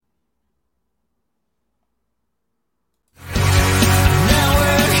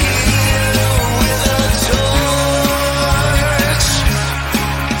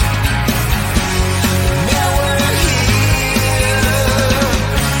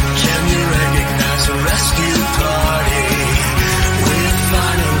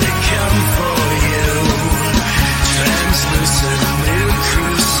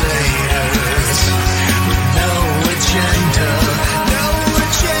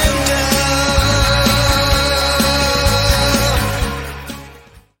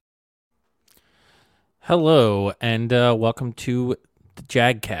Hello, and welcome to the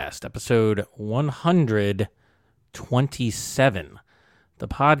JAG Cast, episode 127, the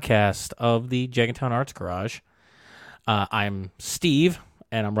podcast of the Jenkintown Arts Garage. I'm Steve,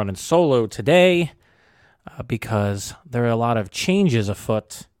 and I'm running solo today because there are a lot of changes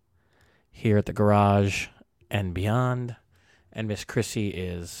afoot here at the garage and beyond, and Miss Chrissy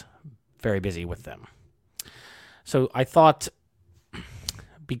is very busy with them. So I thought,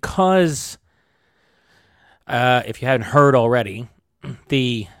 because if you hadn't heard already,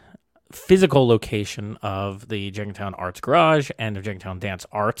 the physical location of the Jenkintown Arts Garage and of Jenkintown Dance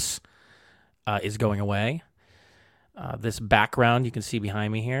Arts is going away. This background you can see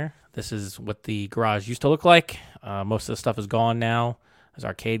behind me here, this is what the garage used to look like. Most of the stuff is gone now, as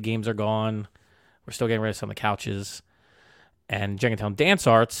arcade games are gone. We're still getting rid of some of the couches. And Jenkintown Dance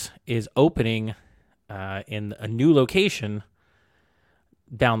Arts is opening in a new location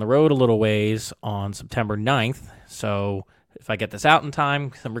down the road a little ways on September 9th. So if I get this out in time,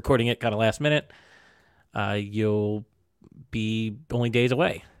 because I'm recording it kind of last minute, you'll be only days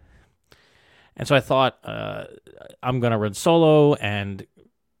away. And so I thought I'm going to run solo, and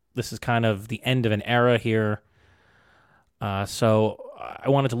this is kind of the end of an era here. So I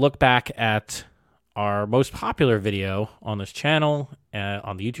wanted to look back at our most popular video on this channel,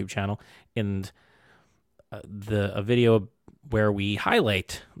 on the YouTube channel, and a video where we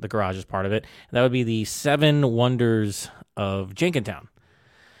highlight the garage as part of it. And that would be the 7 Wonders of Jenkintown.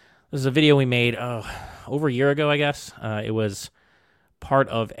 This is a video we made over a year ago, I guess. It was part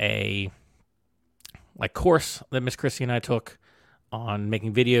of a course that Miss Chrissy and I took on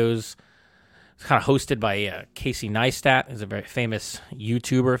making videos. It's kind of hosted by Casey Neistat, who's a very famous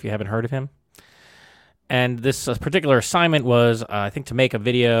YouTuber, if you haven't heard of him. And this particular assignment was, I think, to make a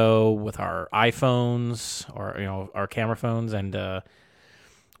video with our iPhones or our camera phones, and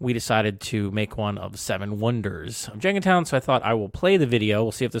we decided to make one of 7 Wonders of Jenkintown. So I thought I will play the video.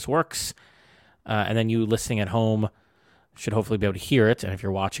 We'll see if this works, and then you listening at home should hopefully be able to hear it. And if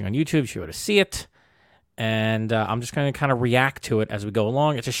you're watching on YouTube, you should be able to see it. And I'm just going to kind of react to it as we go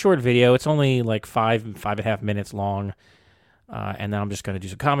along. It's a short video. It's only like 5.5 minutes long. And then I'm just going to do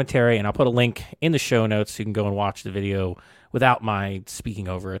some commentary, and I'll put a link in the show notes so you can go and watch the video without my speaking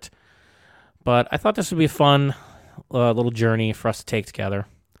over it. But I thought this would be a fun little journey for us to take together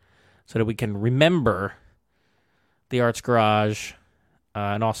so that we can remember the Arts Garage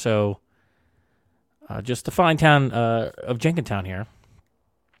and also just the fine town of Jenkintown here.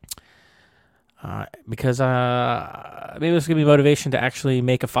 Because maybe this will give me motivation to actually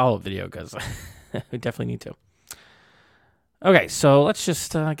make a follow-up video, because we definitely need to. Okay, so let's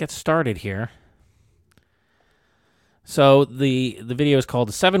just get started here. So the video is called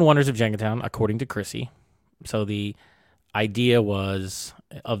The 7 Wonders of Jenkintown, according to Chrissy. So the idea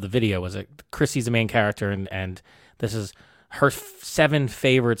of the video was that Chrissy's the main character, and this is her 7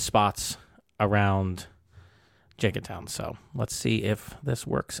 favorite spots around Jenkintown. So let's see if this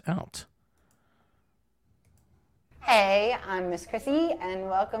works out. Hey, I'm Miss Chrissy, and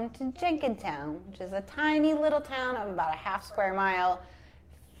welcome to Jenkintown, which is a tiny little town of about a half square mile,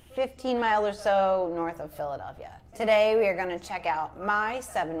 15 miles or so north of Philadelphia. Today we are going to check out my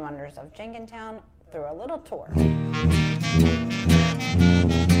 7 Wonders of Jenkintown through a little tour.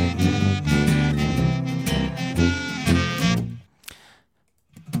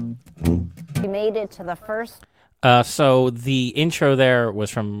 We made it to the first. So the intro there was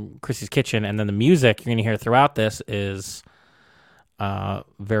from Chrissy's Kitchen, and then the music you're going to hear throughout this is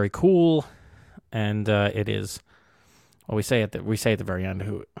very cool, and it is. Well, we say at the very end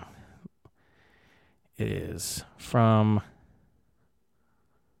who it is from.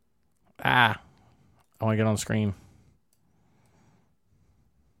 I want to get on the screen.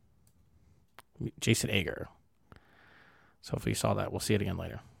 Jason Ager. So if you saw that, we'll see it again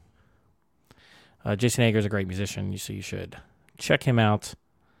later. Jason Ager is a great musician, so you should check him out.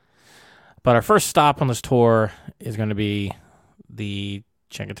 But our first stop on this tour is going to be the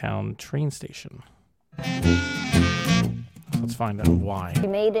Jenkintown train station. Let's find out why. We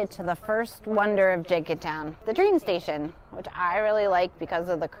made it to the first wonder of Jenkintown, the train station, which I really like because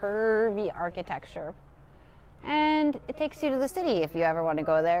of the curvy architecture. And it takes you to the city if you ever want to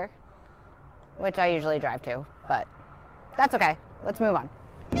go there, which I usually drive to, but that's okay. Let's move on.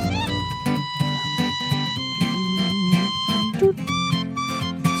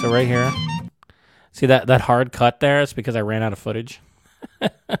 So right here, see that hard cut there? It's because I ran out of footage.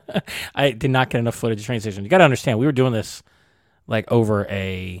 I did not get enough footage of the train station. You got to understand, we were doing this like over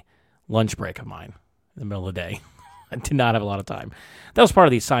a lunch break of mine in the middle of the day. I did not have a lot of time. That was part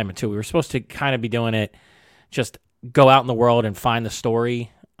of the assignment too. We were supposed to kind of be doing it, just go out in the world and find the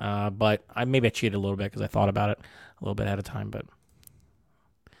story but maybe I cheated a little bit because I thought about it a little bit ahead of time. But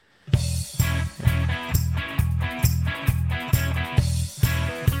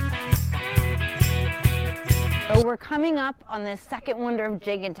so we're coming up on the second wonder of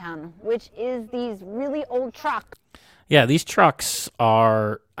Jenkintown, which is these really old trucks. Yeah, these trucks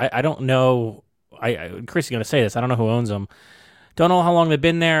are, I don't know, Chris is going to say this, I don't know who owns them. Don't know how long they've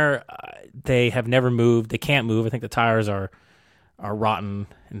been there. They have never moved. They can't move. I think the tires are rotten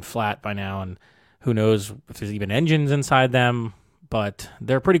and flat by now, and who knows if there's even engines inside them, but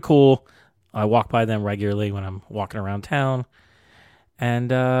they're pretty cool. I walk by them regularly when I'm walking around town.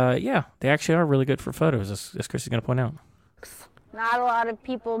 And, yeah, they actually are really good for photos, as Chris is going to point out. Not a lot of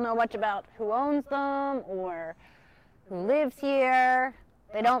people know much about who owns them or who lives here.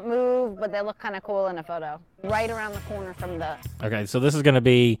 They don't move, but they look kind of cool in a photo. Right around the corner from the... Okay, so this is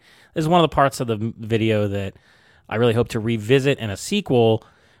one of the parts of the video that I really hope to revisit in a sequel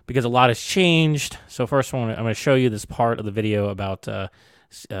because a lot has changed. So first I'm going to show you this part of the video about the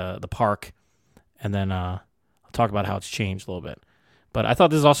park, and then I'll talk about how it's changed a little bit. But I thought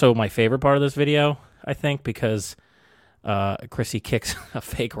this is also my favorite part of this video, I think, because Chrissy kicks a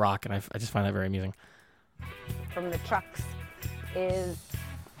fake rock, and I just find that very amusing. From the trucks is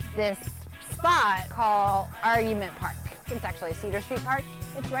this spot called Argument Park. It's actually Cedar Street Park.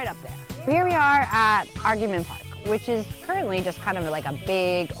 It's right up there. Here we are at Argument Park, which is currently just kind of like a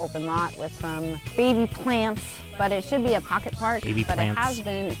big open lot with some baby plants, but it should be a pocket park. It has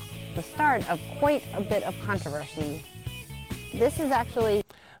been the start of quite a bit of controversy. This is actually...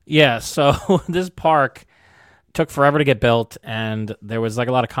 Yeah, so this park took forever to get built, and there was like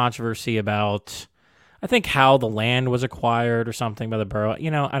a lot of controversy about, I think, how the land was acquired or something by the borough.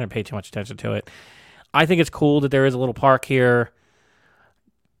 You know, I didn't pay too much attention to it. I think it's cool that there is a little park here.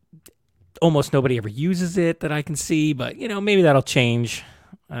 Almost nobody ever uses it that I can see, but, you know, maybe that'll change.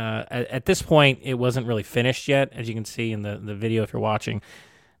 At this point, it wasn't really finished yet, as you can see in the video if you're watching.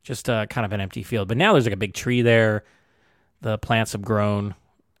 Just kind of an empty field. But now there's like a big tree there. The plants have grown.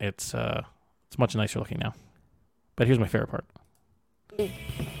 It's much nicer looking now. But here's my favorite part.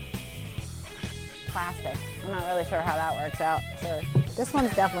 Plastic. I'm not really sure how that works out. So this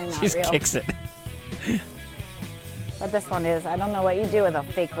one's definitely not real. She just kicks it. But this one is. I don't know what you do with a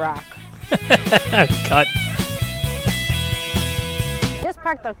fake rock. Cut. Just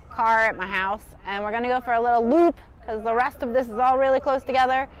parked the car at my house, and we're going to go for a little loop because the rest of this is all really close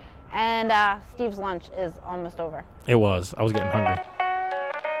together. And Steve's lunch is almost over. It was. I was getting hungry.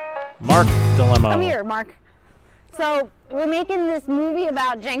 Mark Dilemma. Come here, Mark. So we're making this movie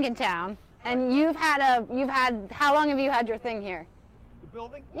about Jenkintown, and how long have you had your thing here? The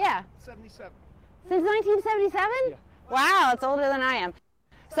building? Yeah. 77. Since 1977? Yeah. Wow, it's older than I am.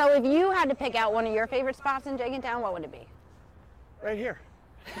 So if you had to pick out one of your favorite spots in Jenkintown, what would it be? Right here.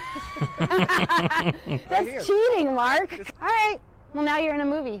 That's cheating, Mark. All right. Well, now you're in a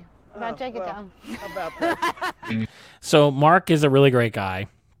movie about Jenkintown. Well, how about that? So Mark is a really great guy.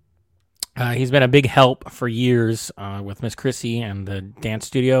 He's been a big help for years with Miss Chrissy and the dance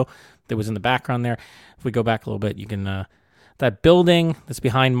studio that was in the background there. If we go back a little bit, you can that building that's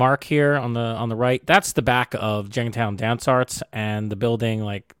behind Mark here on the right. That's the back of Jenkintown Dance Arts, and the building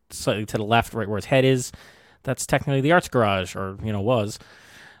like slightly to the left, right where his head is, that's technically the Arts Garage, or was.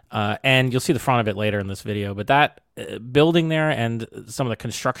 And you'll see the front of it later in this video. But that building there and some of the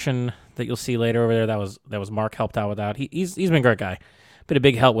construction that you'll see later over there, that was Mark helped out with that. He's been a great guy. Been a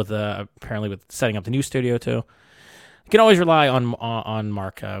big help with apparently with setting up the new studio too. You can always rely on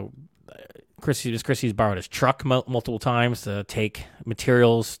Mark. Chrissy's borrowed his truck multiple times to take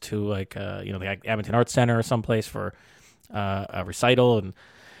materials to the Abington Arts Center or someplace for a recital. And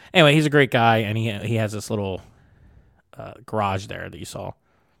anyway, he's a great guy, and he has this little garage there that you saw.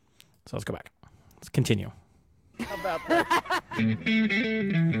 So let's go back. Let's continue. How about that?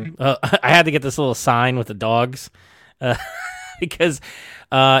 I had to get this little sign with the dogs. Because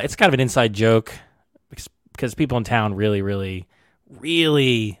it's kind of an inside joke because people in town really, really,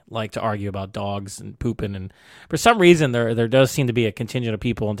 really like to argue about dogs and pooping. And for some reason, there does seem to be a contingent of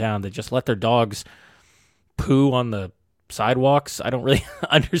people in town that just let their dogs poo on the sidewalks. I don't really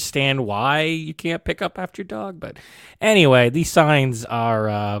understand why you can't pick up after your dog. But anyway, these signs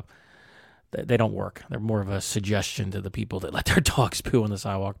are... they don't work. They're more of a suggestion to the people that let their dogs poo on the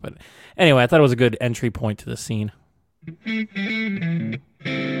sidewalk. But anyway, I thought it was a good entry point to the scene. Here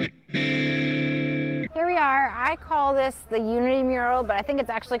we are. I call this the Unity mural, but I think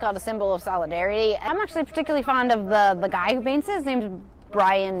it's actually called a symbol of solidarity. I'm actually particularly fond of the guy who paints it. His name's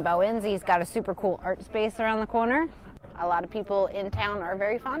Brian Bowens. He's got a super cool art space around the corner. A lot of people in town are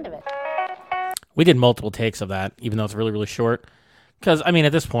very fond of it. We did multiple takes of that, even though it's really, really short, Because, I mean,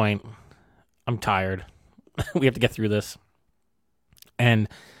 at this point, I'm tired. We have to get through this. And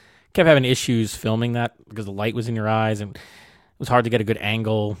kept having issues filming that because the light was in your eyes and it was hard to get a good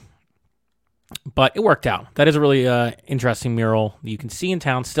angle. But it worked out. That is a really interesting mural that you can see in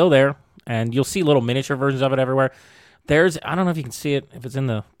town, still there. And you'll see little miniature versions of it everywhere. I don't know if you can see it, if it's in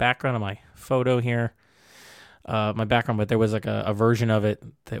the background of my photo here, my background, but there was like a version of it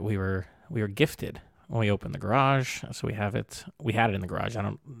that we were gifted when we opened the garage. So we had it in the garage. I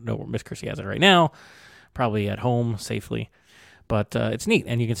don't know where Miss Chrissy has it right now, probably at home safely, but it's neat.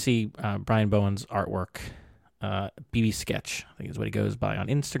 And you can see Brian Bowen's artwork, BB Sketch, I think is what he goes by on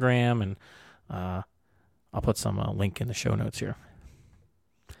Instagram. And I'll put some link in the show notes here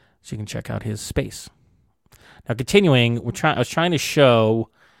so you can check out his space. Now, continuing, I was trying to show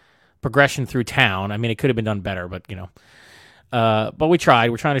progression through town. I mean, it could have been done better, but, but we tried.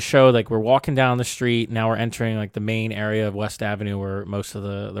 We're trying to show, like, we're walking down the street. Now we're entering, like, the main area of West Avenue where most of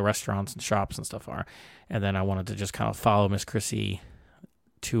the restaurants and shops and stuff are. And then I wanted to just kind of follow Miss Chrissy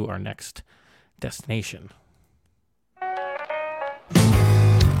to our next destination.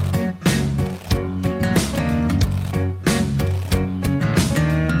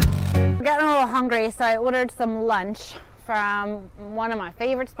 Getting a little hungry, so I ordered some lunch from one of my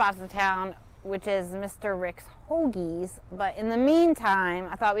favorite spots in town, which is Mr. Rick's Hoagies. But in the meantime,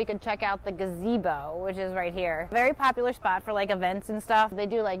 I thought we could check out the gazebo, which is right here. Very popular spot for like events and stuff. They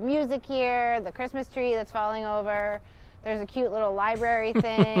do like music here, the Christmas tree that's falling over. There's a cute little library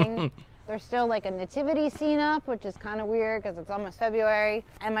thing. There's still like a nativity scene up, which is kind of weird because it's almost February.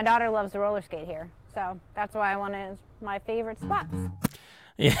 And my daughter loves to roller skate here. So that's why I wanted my favorite spots.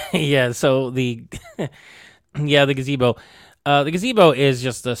 Yeah. So the gazebo. The gazebo is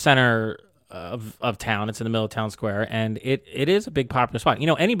just the center of town. It's in the middle of town square, and it is a big popular spot.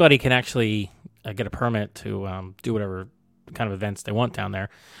 Anybody can actually get a permit to do whatever kind of events they want down there.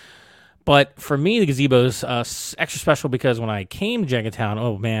 But for me, the gazebo is extra special because when I came to Jenkintown,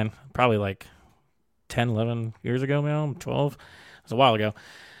 oh man, probably like 10, 11 years ago now, 12. It was a while ago.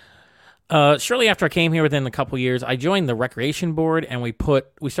 Shortly after I came here, within a couple years, I joined the recreation board, and we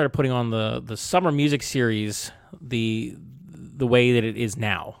started putting on the summer music series the way that it is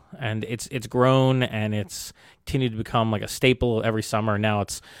now, and it's grown and it's continued to become like a staple every summer. Now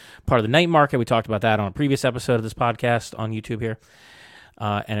it's part of the night market. We talked about that on a previous episode of this podcast on YouTube here,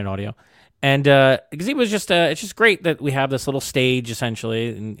 and in audio. And gazebo is it's just great that we have this little stage essentially,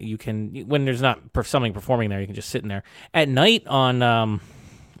 and you can, when there's not something performing there, you can just sit in there at night on.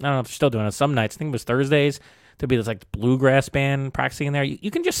 I don't know if they're still doing it. Some nights, I think it was Thursdays, there'd be this like bluegrass band practicing in there.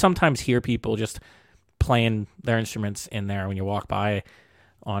 You can just sometimes hear people just playing their instruments in there when you walk by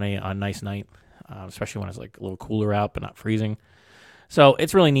on a nice night, especially when it's like a little cooler out but not freezing. So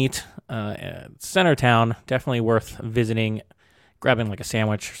it's really neat. Center of town, definitely worth visiting, grabbing like a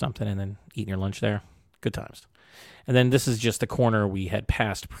sandwich or something and then eating your lunch there. Good times. And then this is just the corner we had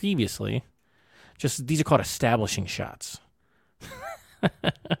passed previously. These are called establishing shots.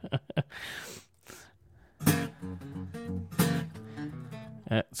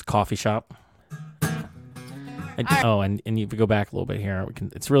 It's a coffee shop. And if we go back a little bit here,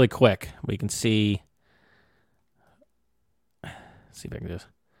 it's really quick. We can see if I can do this.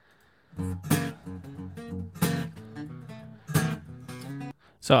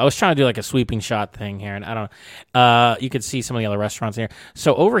 So I was trying to do like a sweeping shot thing here, and I don't know. You could see some of the other restaurants here.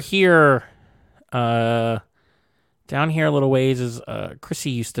 So over here, down here a little ways is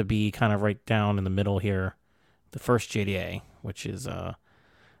Chrissy used to be kind of right down in the middle here, the first JDA, which is a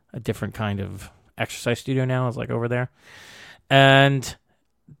different kind of exercise studio now, is like over there. And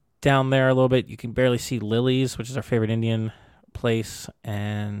down there a little bit, you can barely see Lily's, which is our favorite Indian place.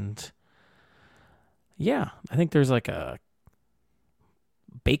 And yeah, I think there's like a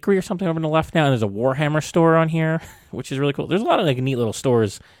bakery or something over on the left now, and there's a Warhammer store on here, which is really cool. There's a lot of like neat little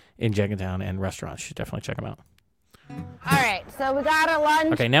stores in Jenkintown and restaurants. You should definitely check them out. All right, so we got our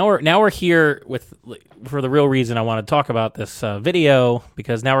lunch. Okay, now we're here for the real reason I want to talk about this video,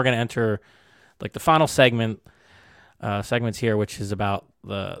 because now we're going to enter like the final segments here, which is about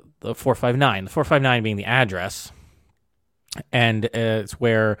the 459. The 459 being the address, and it's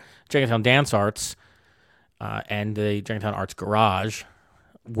where Jenkintown Dance Arts and the Jenkintown Arts Garage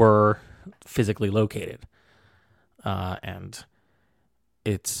were physically located, and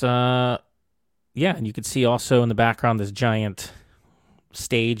it's yeah, and you can see also in the background this giant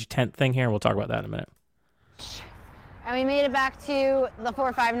stage tent thing here. We'll talk about that in a minute. And we made it back to the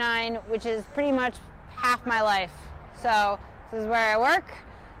 459, which is pretty much half my life. So this is where I work.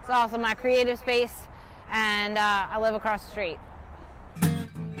 It's also my creative space, and I live across the street.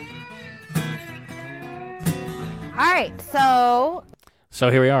 All right, so So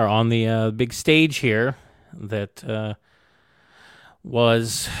here we are on the big stage here that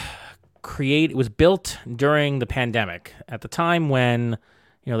was built during the pandemic at the time when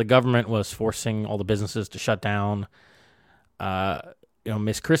the government was forcing all the businesses to shut down.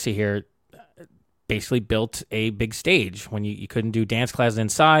 Miss Chrissy here basically built a big stage when you couldn't do dance classes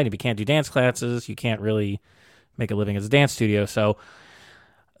inside. If you can't do dance classes, you can't really make a living as a dance studio. So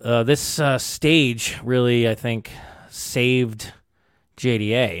this stage really, I think, saved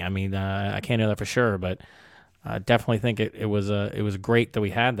JDA. I mean, I can't know that for sure, but I definitely think it was great that we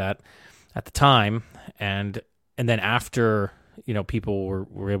had that at the time, and then after people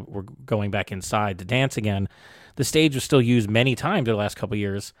were going back inside to dance again, the stage was still used many times in the last couple of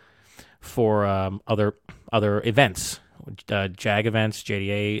years for other events, JAG events,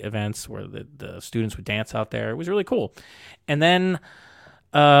 JDA events, where the students would dance out there. It was really cool. And then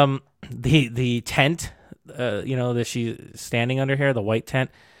the tent, that she's standing under here, the white tent,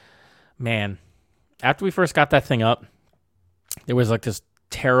 man, after we first got that thing up, there was like this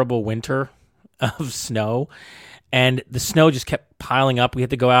terrible winter of snow, and the snow just kept piling up. We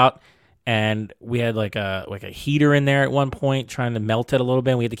had to go out, and we had like a heater in there at one point trying to melt it a little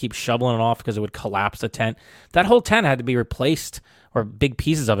bit. And we had to keep shoveling it off because it would collapse the tent. That whole tent had to be replaced, or big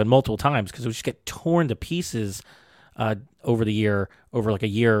pieces of it, multiple times, because it would just get torn to pieces over like a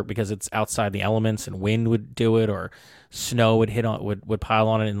year, because it's outside the elements, and wind would do it, or snow would pile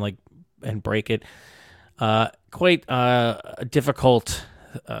on it and break it. Quite a difficult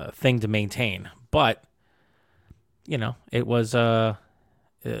thing to maintain, but it was kind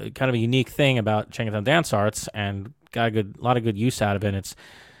of a unique thing about Jenkintown Dance Arts, and got a lot of good use out of it.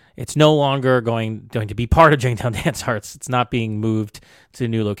 It's no longer going to be part of Jenkintown Dance Arts. It's not being moved to a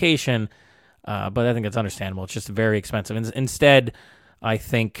new location, but I think it's understandable. It's just very expensive. Instead, I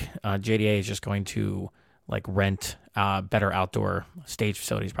think JDA is just going to rent better outdoor stage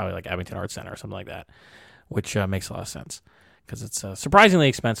facilities, probably like Abington Arts Center or something like that, which makes a lot of sense, because it's surprisingly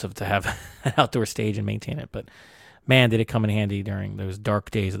expensive to have an outdoor stage and maintain it. But man, did it come in handy during those dark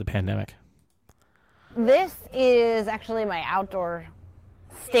days of the pandemic. This is actually my outdoor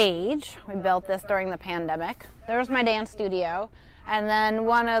stage. We built this during the pandemic. There's my dance studio. And then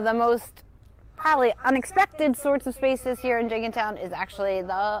one of the most probably unexpected sorts of spaces here in Jenkintown is actually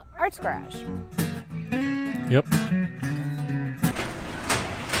the Arts Garage. Yep.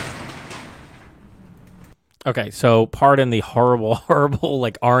 Okay, so pardon the horrible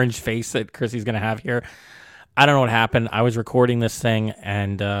orange face that Chrissy's going to have here. I don't know what happened. I was recording this thing,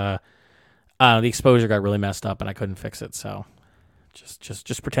 and the exposure got really messed up, and I couldn't fix it. So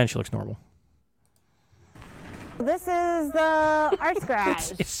just pretend she looks normal. This is the Arts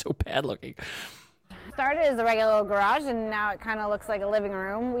Garage. It's so bad looking. Started as a regular little garage, and now it kind of looks like a living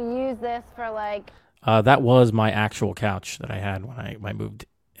room. We use this for that was my actual couch that I had when I moved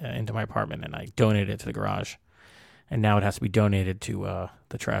into my apartment, and I donated it to the garage, and now it has to be donated to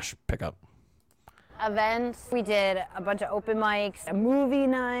the trash pickup. Events. We did a bunch of open mics, a movie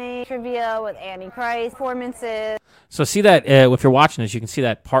night, trivia with Annie Price, performances. So see that, if you're watching this, you can see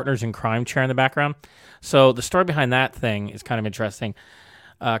that Partners in Crime chair in the background. So the story behind that thing is kind of interesting.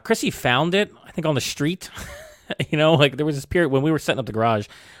 Chrissy found it, I think, on the street. There was this period when we were setting up the garage,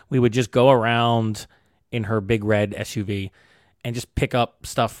 we would just go around in her big red SUV and just pick up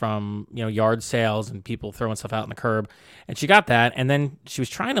stuff from, yard sales and people throwing stuff out on the curb. And she got that, and then she was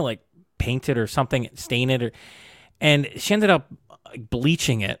trying to paint it or something, stain it, and she ended up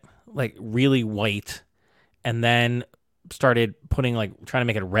bleaching it really white, and then started putting trying to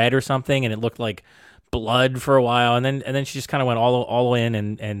make it red or something, and it looked like blood for a while, and then she just kind of went all in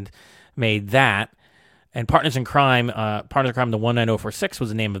and made that. And Partners in Crime, the 19046 was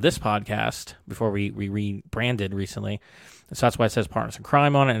the name of this podcast before we rebranded recently. So that's why it says Partners in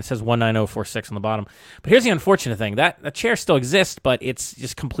Crime on it, and it says 19046 on the bottom. But here's the unfortunate thing. That chair still exists, but it's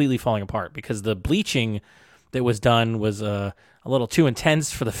just completely falling apart because the bleaching that was done was a little too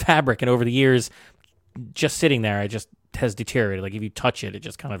intense for the fabric, and over the years, just sitting there, it just has deteriorated. If you touch it, it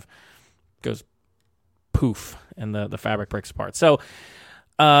just kind of goes poof, and the fabric breaks apart. So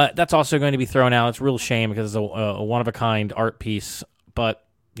that's also going to be thrown out. It's a real shame because it's a one-of-a-kind art piece, but,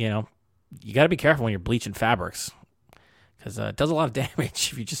 you got to be careful when you're bleaching fabrics, because it does a lot of damage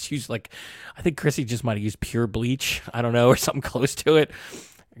if you just use, I think Chrissy just might have used pure bleach, I don't know, or something close to it,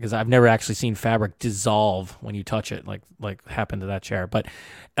 because I've never actually seen fabric dissolve when you touch it, like happened to that chair. But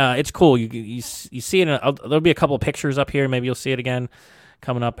it's cool. You see it. There'll be a couple of pictures up here. Maybe you'll see it again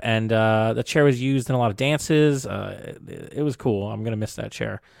coming up. And the chair was used in a lot of dances. It was cool. I'm gonna miss that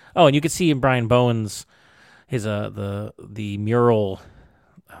chair. Oh, and you could see in Brian Bowen's the mural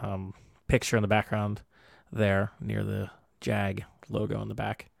picture in the background there near the JAG logo in the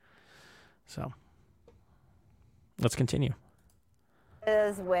back. So let's continue.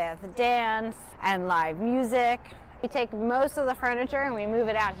 Is with dance and live music. We take most of the furniture and we move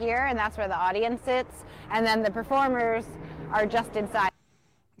it out here, and that's where the audience sits, and then the performers are just inside.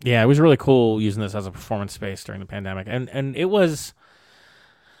 Yeah, it was really cool using this as a performance space during the pandemic, and it was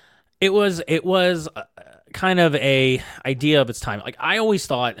kind of a idea of its time. Like, I always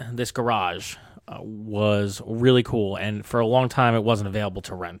thought this garage was really cool, and for a long time it wasn't available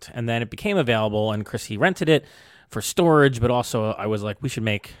to rent, and then it became available, and Chrissy rented it for storage, but also I was like, we should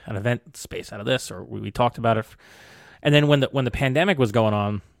make an event space out of this, or we talked about it. And then when the pandemic was going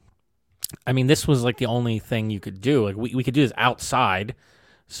on, I mean, this was like the only thing you could do. Like, we could do this outside,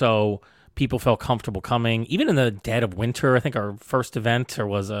 so people felt comfortable coming. Even in the dead of winter, I think our first event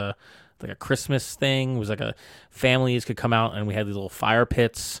was a Christmas thing. It was like families could come out, and we had these little fire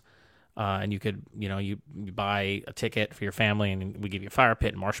pits, and you could, you buy a ticket for your family, and we give you a fire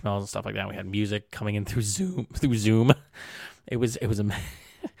pit and marshmallows and stuff like that. We had music coming in through Zoom. It was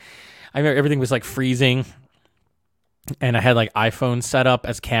I remember everything was like freezing. And I had like iPhones set up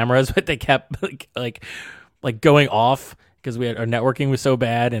as cameras, but they kept like going off because our networking was so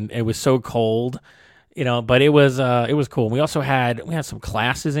bad and it was so cold, But it was cool. We also had some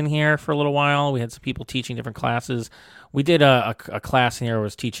classes in here for a little while. We had some people teaching different classes. We did a class in here where I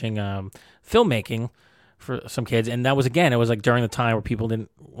was teaching filmmaking for some kids, and that was, again, it was like during the time where people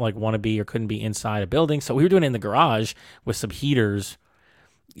didn't like want to be or couldn't be inside a building, so we were doing it in the garage with some heaters.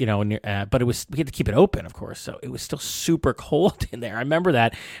 But we had to keep it open, of course. So it was still super cold in there. I remember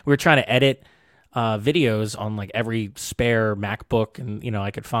that we were trying to edit videos on like every spare MacBook and I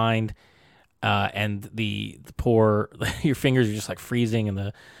could find, and the poor your fingers are just like freezing,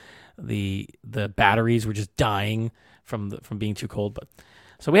 and the batteries were just dying from being too cold. But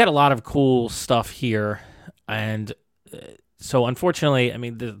so we had a lot of cool stuff here, and so unfortunately, I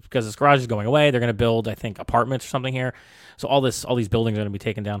mean, because this garage is going away, they're going to build, I think, apartments or something here. So all these buildings are going to be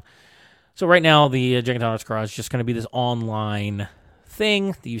taken down. So right now, the Jenkintown Arts Garage is just going to be this online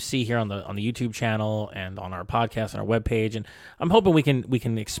thing that you see here on the YouTube channel and on our podcast and our webpage. And I'm hoping we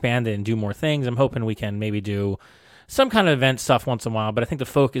can expand it and do more things. I'm hoping we can maybe do some kind of event stuff once in a while. But I think the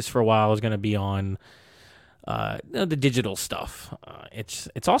focus for a while is going to be on the digital stuff.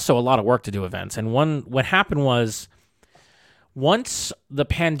 It's also a lot of work to do events. And what happened was, once the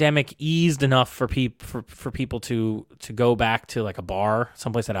pandemic eased enough for people to go back to like a bar,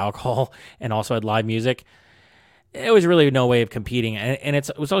 someplace had alcohol and also had live music, it was really no way of competing. And it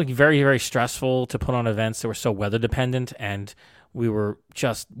was like very, very stressful to put on events that were so weather dependent. And we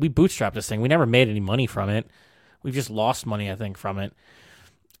bootstrapped this thing. We never made any money from it. We just lost money, I think, from it.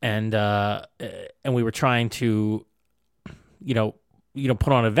 And we were trying to,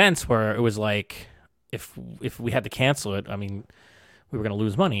 put on events where it was like, if we had to cancel it, I mean, we were going to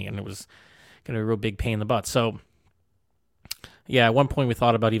lose money, and it was going to be a real big pain in the butt. So, yeah, at one point we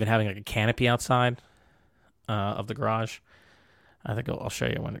thought about even having like a canopy outside of the garage. I think I'll show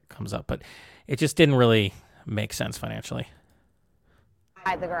you when it comes up, but it just didn't really make sense financially.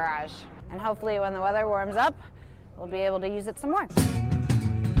 Hide the garage, and hopefully when the weather warms up, we'll be able to use it some more.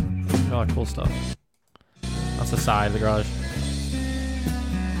 A lot of cool stuff. That's the side of the garage.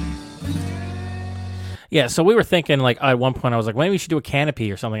 Yeah, so we were thinking, like, at one point I was like, maybe we should do a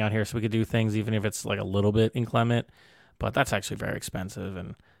canopy or something out here so we could do things even if it's like a little bit inclement. But that's actually very expensive,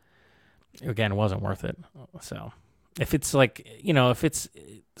 and again, it wasn't worth it. So if it's like, if it's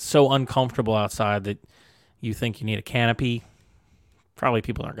so uncomfortable outside that you think you need a canopy, probably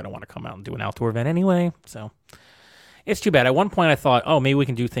people aren't going to want to come out and do an outdoor event anyway. So it's too bad. At one point I thought, maybe we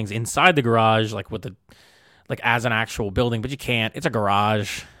can do things inside the garage, like as an actual building, but you can't. It's a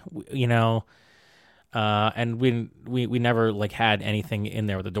garage, and we never like had anything in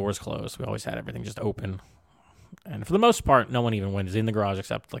there with the doors closed. We always had everything just open. And for the most part, no one even went in the garage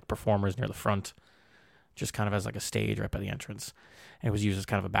except like performers near the front, just kind of as like a stage right by the entrance. And it was used as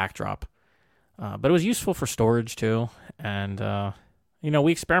kind of a backdrop. But it was useful for storage too. And,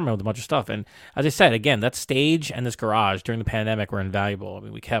 we experimented with a bunch of stuff. And as I said, again, that stage and this garage during the pandemic were invaluable. I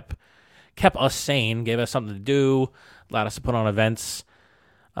mean, we kept us sane, gave us something to do, allowed us to put on events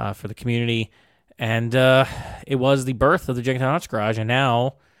for the community. And it was the birth of the Jenkintown Arts Garage. And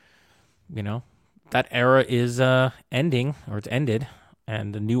now, that era is ending, or it's ended.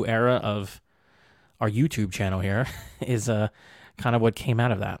 And the new era of our YouTube channel here is kind of what came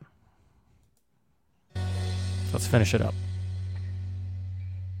out of that. Let's finish it up.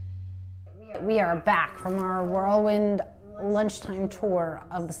 We are back from our whirlwind lunchtime tour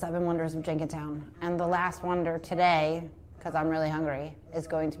of the 7 wonders of Jenkintown. And the last wonder today, because I'm really hungry, is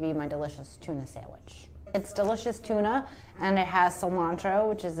going to be my delicious tuna sandwich. It's delicious tuna, and it has cilantro,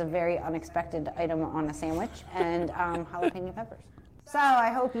 which is a very unexpected item on a sandwich, and jalapeno peppers. So I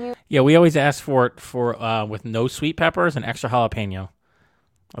hope you... Yeah, we always ask for it with no sweet peppers and extra jalapeno.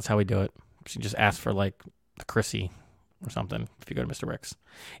 That's how we do it. So you just ask for like the Chrissy or something if you go to Mr. Rick's.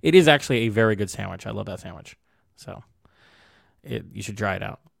 It is actually a very good sandwich. I love that sandwich. So you should try it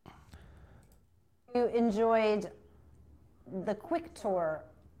out. You enjoyed the quick tour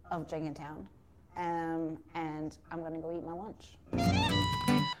of Jenkintown, and I'm going to go eat my lunch.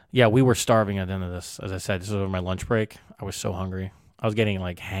 Yeah, we were starving at the end of this. As I said, this was over my lunch break. I was so hungry. I was getting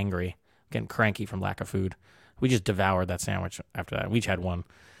like hangry, getting cranky from lack of food. We just devoured that sandwich after that. We each had one.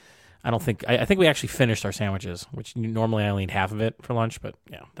 I think we actually finished our sandwiches, which normally I only eat half of it for lunch, but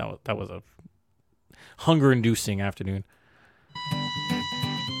yeah, that was a hunger-inducing afternoon.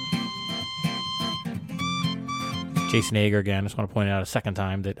 Jason Ager again. I just want to point out a second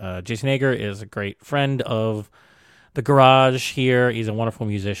time that Jason Ager is a great friend of the garage here. He's a wonderful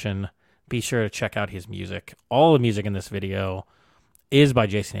musician. Be sure to check out his music. All the music in this video is by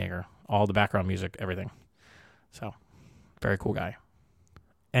Jason Ager. All the background music, everything. So, very cool guy.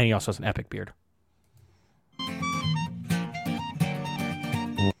 And he also has an epic beard.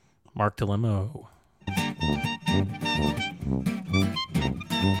 Mark DeLimo.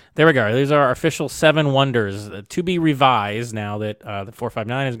 There we go. These are our official 7 wonders to be revised now that the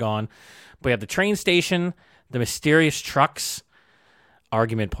 459 is gone. We have the train station, the mysterious trucks,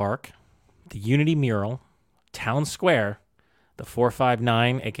 Argument Park, the Unity Mural, Town Square, the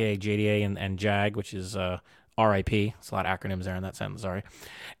 459, a.k.a. JDA and JAG, which is RIP. It's a lot of acronyms there in that sentence, sorry.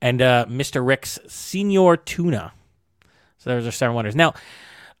 And Mr. Rick's Senior Tuna. So there's our 7 wonders. Now,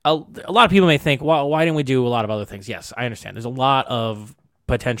 a lot of people may think, well, why didn't we do a lot of other things? Yes, I understand. There's a lot of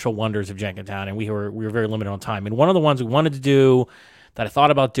potential wonders of Jenkintown, and we were very limited on time. And one of the ones we wanted to do that I thought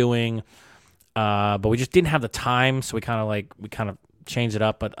about doing, but we just didn't have the time, so we kind of changed it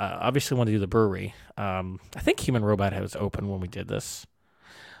up. But obviously, wanted to do the brewery. I think Human Robot was open when we did this,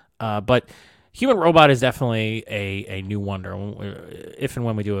 but Human Robot is definitely a new wonder. If and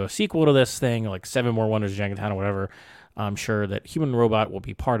when we do a sequel to this thing, like 7 more wonders of Jenkintown or whatever, I'm sure that Human Robot will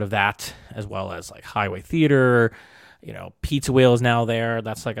be part of that, as well as like Highway Theater. Pizza Wheel is now there.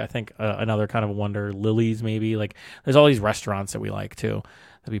 That's like, I think, another kind of a wonder. Lily's maybe. Like, there's all these restaurants that we like too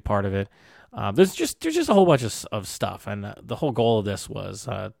to be part of it. There's just a whole bunch of stuff, and the whole goal of this was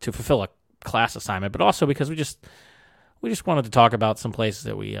to fulfill a class assignment, but also because we just wanted to talk about some places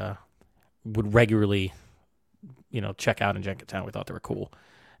that we would regularly, check out in Jenkintown. We thought they were cool,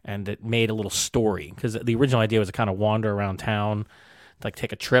 and it made a little story, because the original idea was to kind of wander around town, like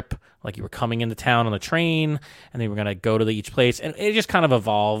take a trip, like you were coming into town on the train, and then we're going to go to each place. And it just kind of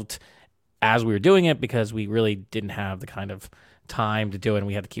evolved as we were doing it, because we really didn't have the kind of time to do it, and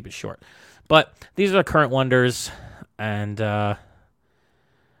we had to keep it short. But these are the current wonders, and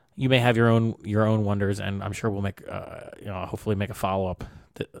you may have your own wonders, and I'm sure we'll make, hopefully make a follow-up,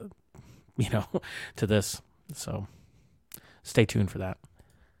 to this. So stay tuned for that.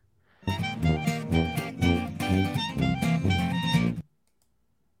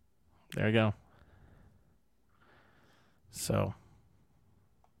 There you go. So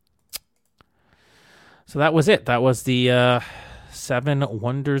that was it. That was the 7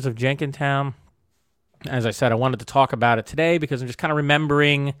 wonders of Jenkintown. As I said, I wanted to talk about it today because I'm just kind of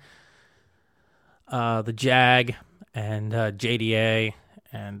remembering the JAG and JDA,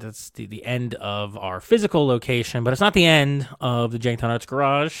 and it's the end of our physical location, but it's not the end of the Jenkintown Arts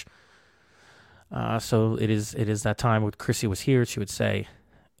Garage. So it is that time when Chrissy was here, she would say,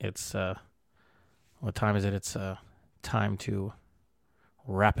 it's what time is it? It's time to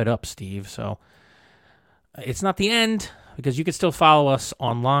wrap it up, Steve. So it's not the end, because you can still follow us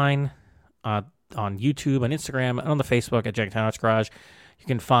online on YouTube, on Instagram, and on the Facebook at Jenkintown Arts Garage. You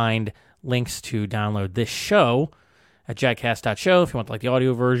can find links to download this show at jagcast.show if you want like the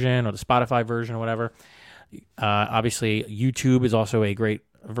audio version or the Spotify version or whatever. Obviously, YouTube is also a great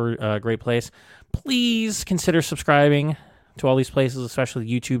place. Please consider subscribing to all these places, especially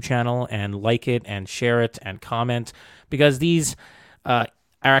the YouTube channel, and like it and share it and comment, because these are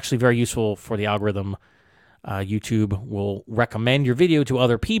actually very useful for the algorithm. YouTube will recommend your video to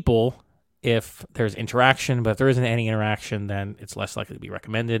other people if there's interaction, but if there isn't any interaction, then it's less likely to be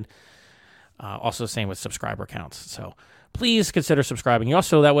recommended. Also, same with subscriber counts. So please consider subscribing.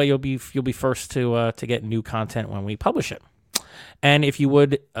 Also, that way you'll be first to get new content when we publish it. And if you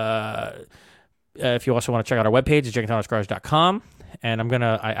would, if you also want to check out our webpage, it's jenkintownartsgarage.com, and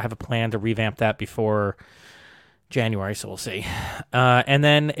I have a plan to revamp that before January, so we'll see. And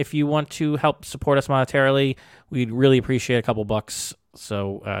then if you want to help support us monetarily, we'd really appreciate a couple bucks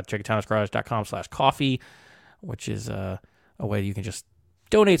So Jenkintown'sGarage.com/coffee, which is a way you can just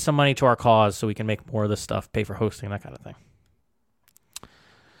donate some money to our cause so we can make more of this stuff, pay for hosting, that kind of thing.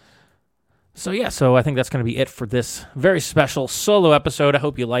 So I think that's going to be it for this very special solo episode. I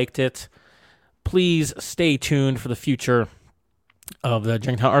hope you liked it. Please stay tuned for the future of the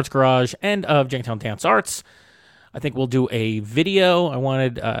Jenkintown Arts Garage and of Jenkintown Dance Arts. I think we'll do a video.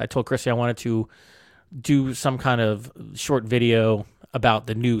 I told Chrissy I wanted to do some kind of short video about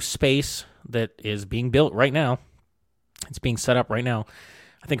the new space that is being built right now. It's being set up right now.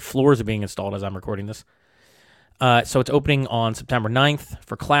 I think floors are being installed as I'm recording this. So it's opening on September 9th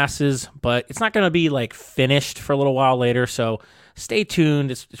for classes, but it's not going to be like finished for a little while later. So stay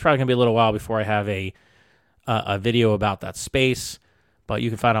tuned. It's probably going to be a little while before I have a video about that space, but you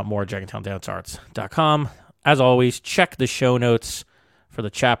can find out more at JenkintownDanceArts.com. As always, check the show notes for the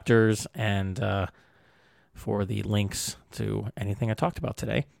chapters and for the links to anything I talked about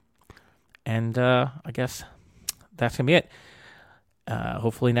today. And I guess that's going to be it.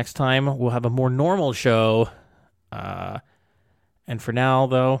 Hopefully next time we'll have a more normal show. And for now,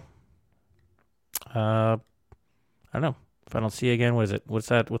 though, I don't know. If I don't see you again, what is it? What's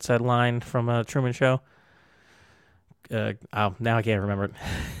that line from a Truman Show? Now I can't remember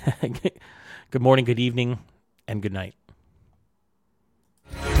it. Good morning, good evening, and good night.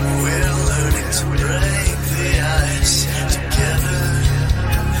 We're learning to break the ice together.